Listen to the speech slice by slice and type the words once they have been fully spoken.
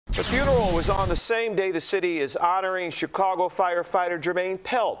The funeral was on the same day the city is honoring Chicago firefighter Jermaine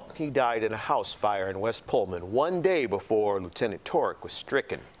Pelt. He died in a house fire in West Pullman one day before Lieutenant Tchoryk was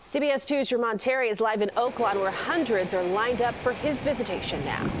stricken. CBS 2's Jermont Terry is live in Oaklawn, where hundreds are lined up for his visitation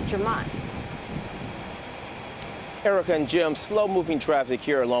now. Jermont. Erica and Jim, slow-moving traffic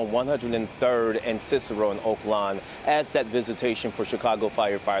here along 103rd and Cicero in Oaklawn as that visitation for Chicago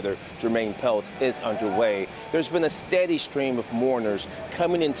firefighter Jermaine Pelt is underway. There's been a steady stream of mourners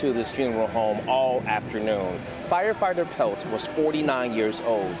coming into this funeral home all afternoon. Firefighter Pelt was 49 years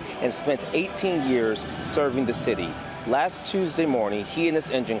old and spent 18 years serving the city. Last Tuesday morning, he and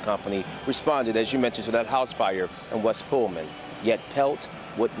his engine company responded, as you mentioned, to that house fire in West Pullman. Yet Pelt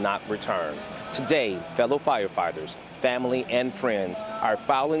would not return. Today, fellow firefighters, family, and friends are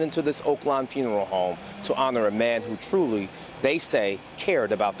filing into this Oaklawn funeral home to honor a man who truly, they say,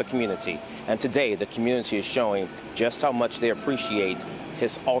 cared about the community. And today, the community is showing just how much they appreciate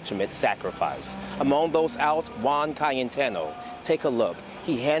his ultimate sacrifice. Among those out, Juan Cayentano. Take a look.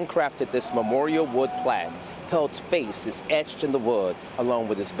 He handcrafted this memorial wood plaque. Pelt's face is etched in the wood, along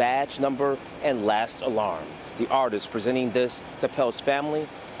with his badge number and last alarm. The artist presenting this to Pelt's family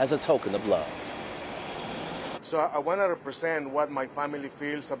as a token of love. So I want to represent what my family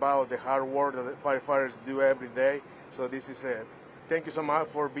feels about the hard work that the firefighters do every day. So this is it. Thank you so much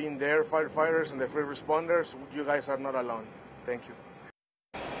for being there, firefighters and the first responders. You guys are not alone. Thank you.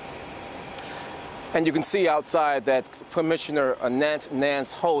 And you can see outside that Commissioner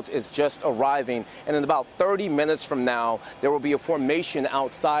Nance Holt is just arriving. And in about 30 minutes from now, there will be a formation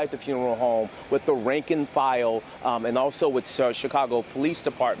outside the funeral home with the rank and file and also with Chicago Police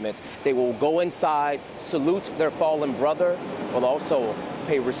Department. They will go inside, salute their fallen brother, but also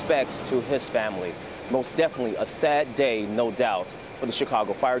pay respects to his family. Most definitely a sad day, no doubt, for the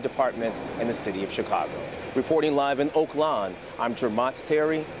Chicago Fire Department and the city of Chicago. Reporting live in Oaklawn, I'm Jermont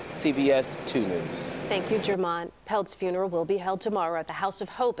Terry, CBS 2 News. Thank you, Jermont. Pelt's funeral will be held tomorrow at the House of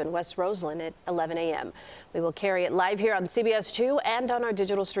Hope in West Roseland at 11 a.m. We will carry it live here on CBS 2 and on our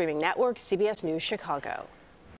digital streaming network, CBS News Chicago.